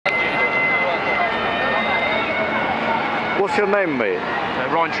What's your name, mate?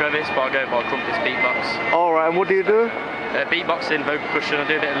 Ryan Trevis, but I go by Crumpets Beatbox. Alright, and what do you do? Beatboxing, vocal percussion, I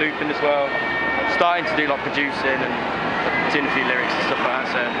do a bit of looping as well. Starting to do like producing and doing a few lyrics and stuff like that,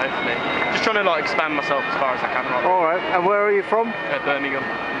 so hopefully. Just trying to like expand myself as far as I can. Right? Alright, and where are you from? Birmingham.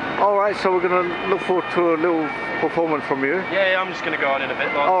 Alright, so we're going to look forward to a little performance from you. Yeah, I'm just going to go on in a bit.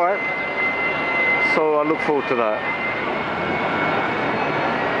 Like. Alright, so I look forward to that.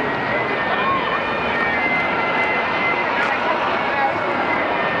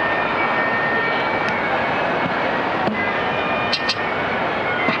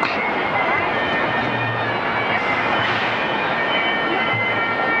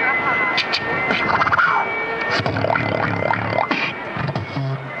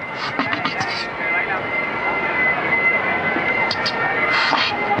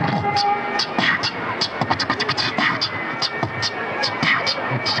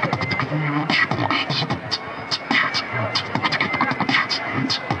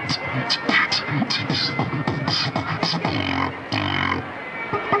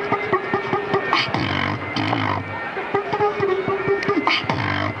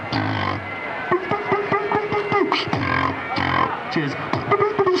 Cheers.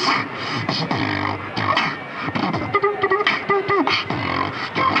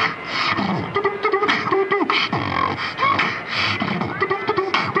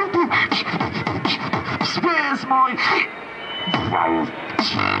 Where's my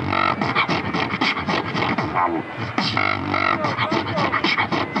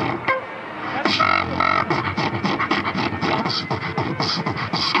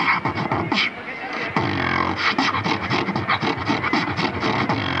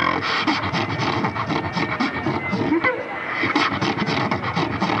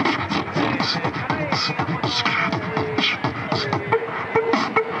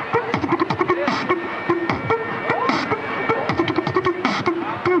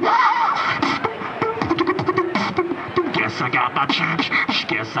Guess I got my church.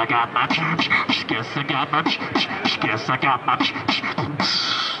 Guess I got my church. Guess I got my church. Guess I got my church.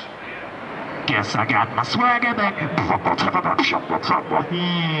 Guess I got my swagger back.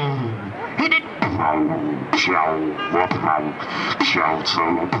 Hit it.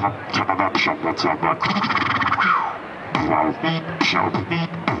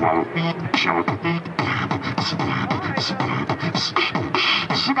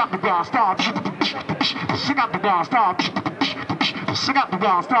 Sing up the bar, start. Sing up the bar, start. Sing up the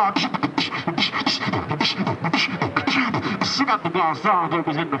bar, start. Sing up the bar, start. It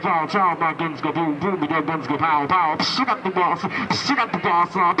was in the foul town. My guns go boom, boom. My guns go pow, pow. Sing up the bar, sing up the bar,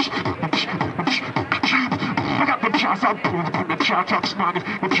 start. I got the chance, I'm proving the cha-cha smaggers,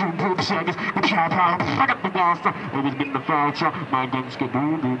 with you boom saggers, with cha-pow. I got the bar, start. It was in the foul town. My guns go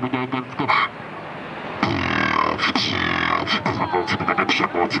boom, boom. My guns go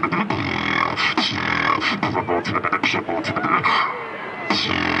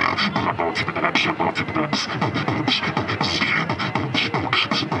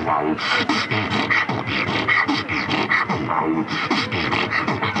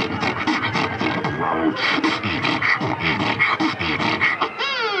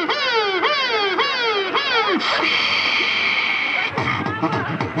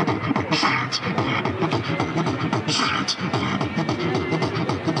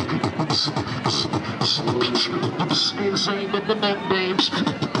insane with the men babes.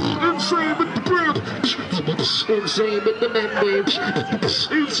 Insane with the brand. Insane with the men babes.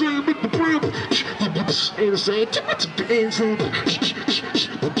 Insane with the brand. Insane.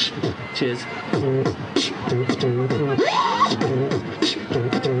 Cheers.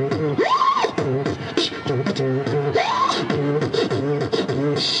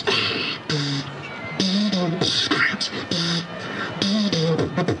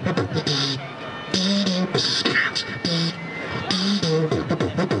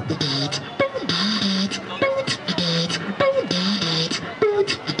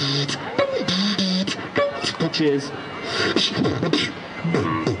 Cheers.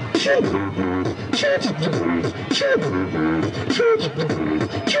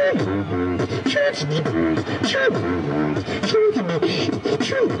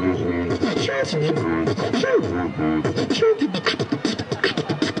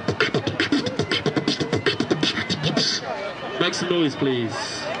 Make some noise, please.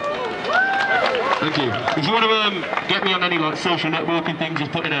 Thank you. If you want to get me on any like social networking things,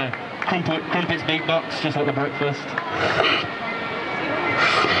 just put in a Crumpets Beatbox, just like the breakfast.